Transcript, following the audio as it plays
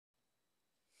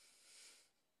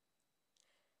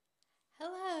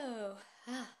Hello.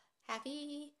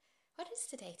 What is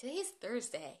today? Today is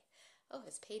Thursday. Oh,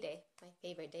 it's payday, my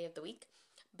favorite day of the week.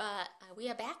 But we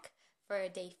are back for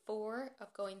day 4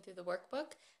 of going through the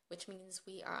workbook, which means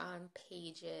we are on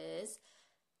pages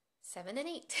 7 and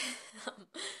 8.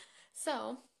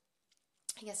 So,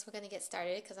 I guess we're going to get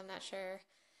started because I'm not sure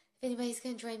if anybody's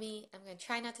going to join me. I'm going to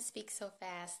try not to speak so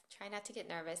fast, try not to get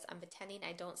nervous. I'm pretending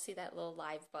I don't see that little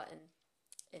live button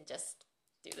and just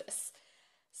do this.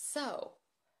 So,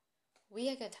 we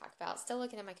are going to talk about, still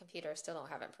looking at my computer, still don't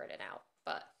have it printed out,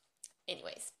 but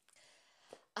anyways.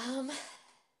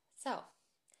 So,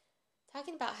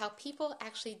 talking about how people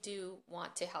actually do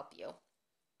want to help you.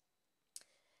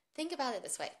 Think about it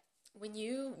this way. When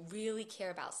you really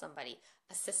care about somebody,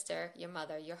 a sister, your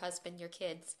mother, your husband, your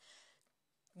kids,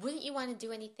 wouldn't you want to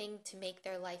do anything to make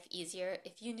their life easier?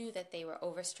 If you knew that they were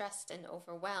overstressed and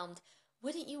overwhelmed,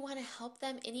 wouldn't you want to help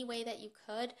them any way that you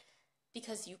could?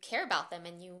 Because you care about them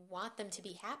and you want them to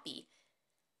be happy.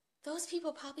 Those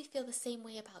people probably feel the same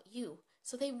way about you.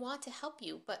 So they want to help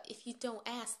you, but if you don't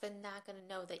ask, they're not going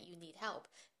to know that you need help.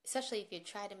 Especially if you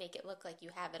try to make it look like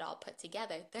you have it all put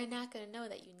together, they're not going to know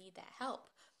that you need that help.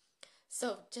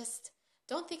 So just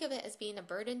don't think of it as being a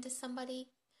burden to somebody.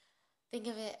 Think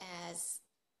of it as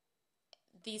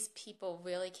these people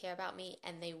really care about me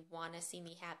and they want to see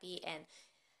me happy, and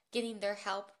getting their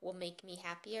help will make me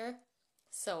happier.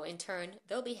 So in turn,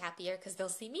 they'll be happier because they'll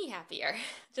see me happier.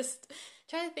 Just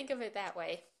try to think of it that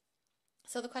way.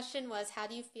 So the question was, how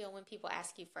do you feel when people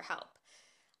ask you for help?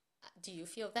 Do you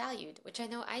feel valued? Which I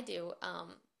know I do.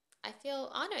 I feel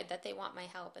honored that they want my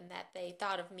help and that they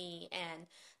thought of me and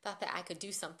thought that I could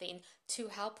do something to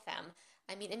help them.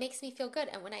 I mean, it makes me feel good.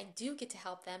 And when I do get to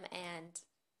help them and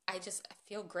I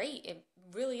feel great, it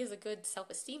really is a good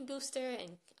self-esteem booster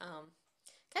and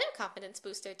kind of confidence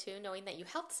booster too, knowing that you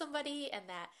helped somebody and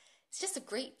that it's just a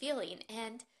great feeling.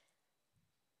 And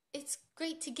it's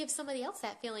great to give somebody else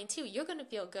that feeling too. You're going to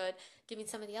feel good giving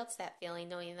somebody else that feeling,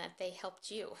 knowing that they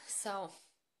helped you. So,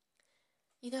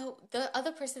 the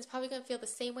other person is probably going to feel the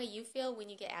same way you feel when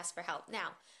you get asked for help.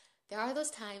 Now, there are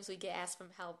those times we get asked for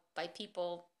help by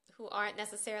people who aren't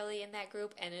necessarily in that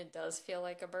group, and it does feel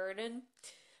like a burden.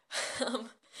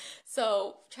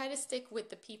 So try to stick with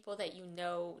the people that you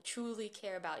know truly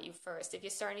care about you first. If you're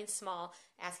starting small,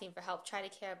 asking for help, try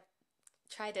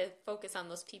to focus on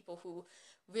those people who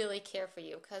really care for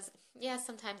you. Because yeah,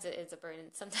 sometimes it is a burden.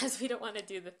 Sometimes we don't want to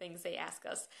do the things they ask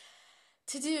us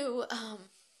to do.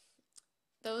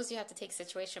 Those you have to take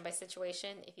situation by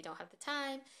situation. If you don't have the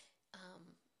time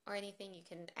or anything, you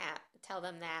can tell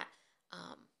them that.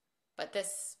 But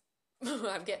this,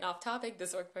 I'm getting off topic.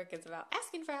 This workbook is about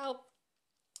asking for help.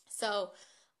 So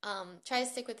try to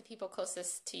stick with the people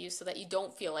closest to you so that you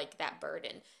don't feel like that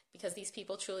burden, because these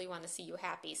people truly want to see you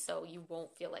happy, so you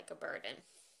won't feel like a burden.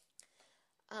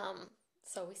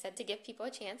 So we said to give people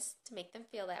a chance to make them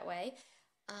feel that way.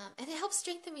 And it helps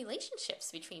strengthen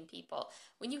relationships between people.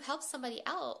 When you help somebody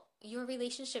out, your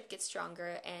relationship gets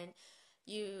stronger, and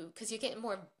because you're getting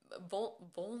more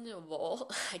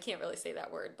vulnerable. I can't really say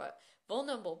that word, but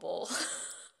vulnerable.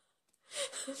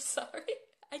 I'm sorry,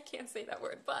 I can't say that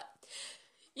word, but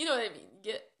you know what I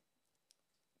mean.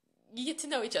 You get to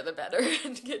know each other better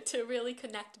and get to really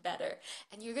connect better,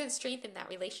 and you're going to strengthen that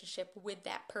relationship with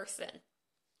that person.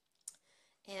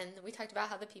 And we talked about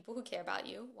how the people who care about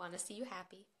you want to see you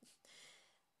happy.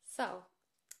 So,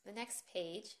 the next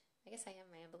page, I guess I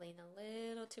am rambling a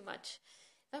little too much.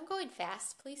 If I'm going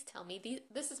fast, please tell me.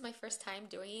 This is my first time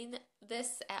doing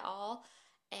this at all,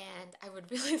 and I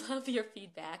would really love your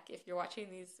feedback if you're watching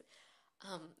these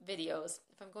videos.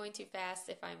 If I'm going too fast,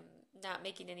 if I'm not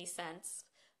making any sense,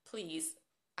 please.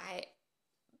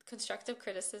 Constructive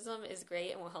criticism is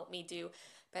great and will help me do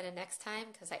better next time,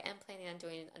 because I am planning on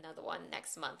doing another one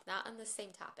next month. Not on the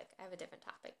same topic. I have a different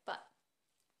topic.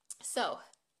 So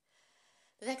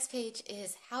the next page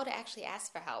is how to actually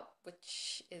ask for help,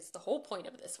 which is the whole point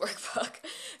of this workbook.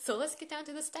 So let's get down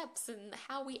to the steps and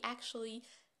how we actually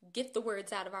get the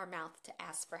words out of our mouth to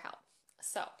ask for help.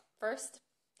 So first,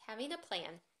 having a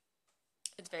plan.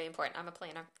 It's very important. I'm a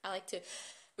planner. I like to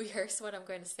rehearse what I'm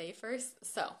going to say first.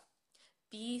 So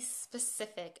be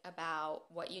specific about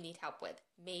what you need help with.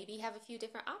 Maybe have a few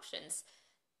different options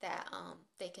that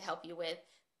they can help you with,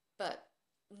 but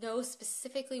know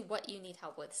specifically what you need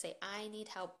help with. Say, I need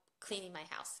help cleaning my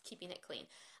house, keeping it clean.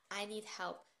 I need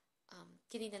help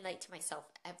getting a night to myself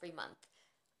every month.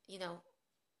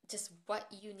 Just what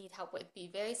you need help with. Be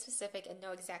very specific and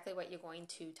know exactly what you're going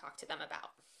to talk to them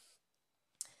about.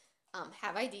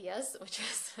 Have ideas, which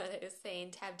is what I was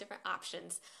saying, to have different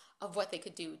options of what they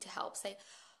could do to help. Say,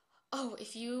 oh,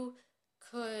 if you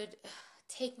could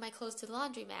take my clothes to the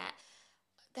laundromat.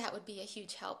 That would be a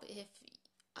huge help. If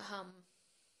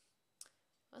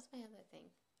what's my other thing?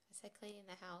 I said cleaning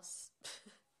the house.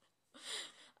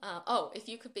 Oh, if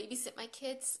you could babysit my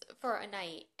kids for a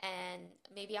night, and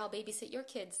maybe I'll babysit your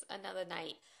kids another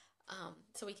night,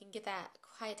 so we can get that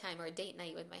quiet time or a date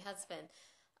night with my husband.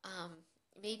 Um,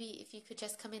 Maybe if you could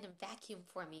just come in and vacuum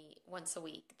for me once a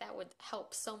week, that would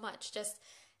help so much. Just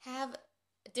have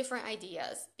different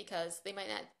ideas because they might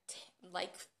not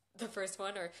like the first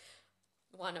one or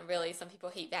want to really. Some people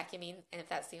hate vacuuming, and if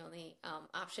that's the only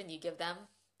option you give them,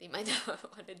 they might not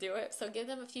want to do it. So give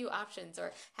them a few options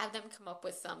or have them come up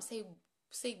with some. Say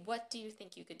what do you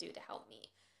think you could do to help me?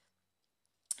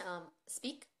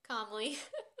 Speak calmly,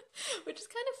 which is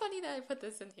kind of funny that I put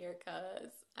this in here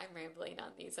because I'm rambling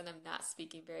on these and I'm not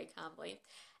speaking very calmly.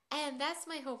 And that's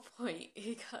my whole point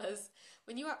because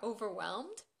when you are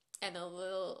overwhelmed and a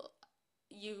little,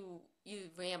 you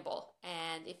ramble,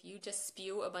 and if you just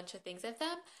spew a bunch of things at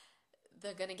them,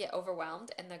 they're gonna get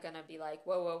overwhelmed and they're gonna be like,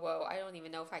 whoa, whoa, whoa, I don't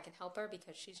even know if I can help her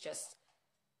because she's just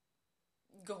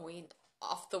going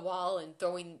off the wall and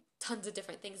throwing tons of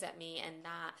different things at me and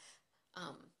not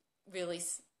really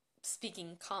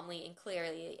speaking calmly and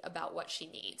clearly about what she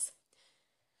needs,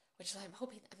 which I'm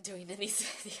hoping I'm doing in these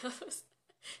videos.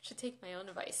 Should take my own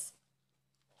advice.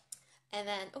 And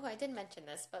then, oh, I did mention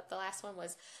this, but the last one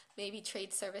was maybe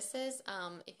trade services.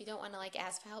 If you don't want to like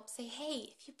ask for help, say, hey,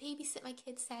 if you babysit my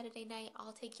kids Saturday night,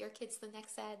 I'll take your kids the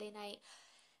next Saturday night.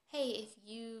 Hey, if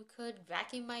you could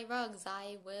vacuum my rugs,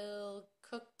 I will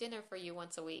cook dinner for you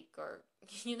once a week. Or,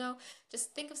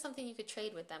 just think of something you could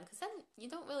trade with them because then you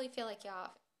don't really feel like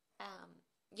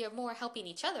you're more helping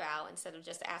each other out instead of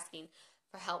just asking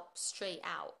for help straight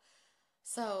out.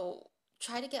 So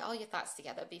try to get all your thoughts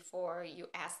together before you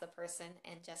ask the person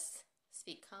and just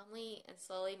speak calmly and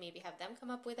slowly. Maybe have them come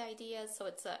up with ideas so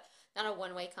it's not a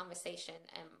one-way conversation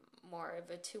and more of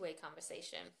a two-way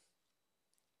conversation.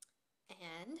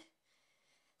 And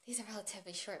these are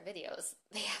relatively short videos.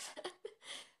 They have,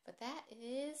 but that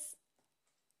is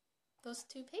those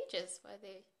 2 pages where I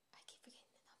keep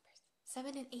forgetting the numbers,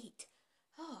 7 and 8.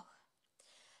 Oh,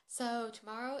 so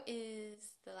tomorrow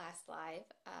is the last live.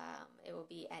 It will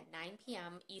be at 9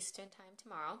 p.m. Eastern time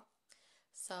tomorrow.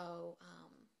 So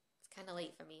it's kind of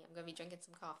late for me. I'm going to be drinking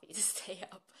some coffee to stay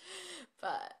up.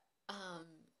 But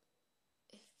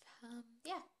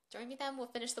yeah, join me then. We'll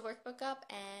finish the workbook up,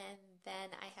 and then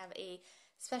I have a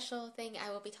special thing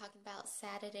I will be talking about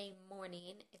Saturday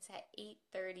morning. It's at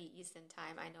 8:30 Eastern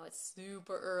time. I know it's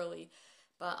super early,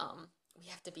 but we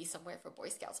have to be somewhere for Boy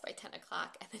Scouts by 10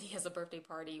 o'clock, and then he has a birthday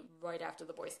party right after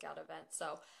the Boy Scout event,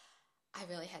 so I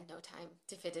really had no time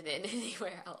to fit it in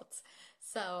anywhere else.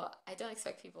 So I don't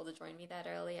expect people to join me that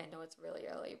early. I know it's really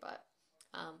early, but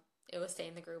it will stay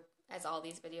in the group as all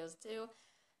these videos do.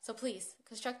 So please,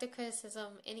 constructive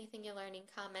criticism, anything you're learning,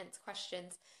 comments,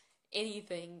 questions,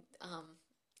 anything,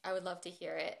 I would love to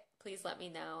hear it. Please let me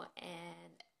know,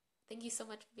 and thank you so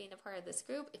much for being a part of this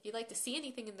group. If you'd like to see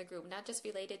anything in the group, not just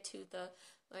related to the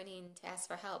learning to ask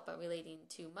for help, but relating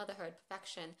to motherhood,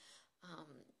 perfection,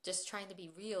 just trying to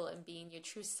be real and being your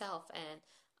true self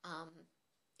and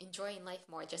enjoying life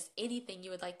more, just anything you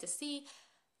would like to see,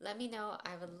 let me know.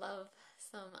 I would love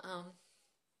some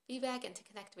feedback and to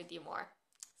connect with you more.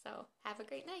 So have a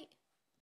great night.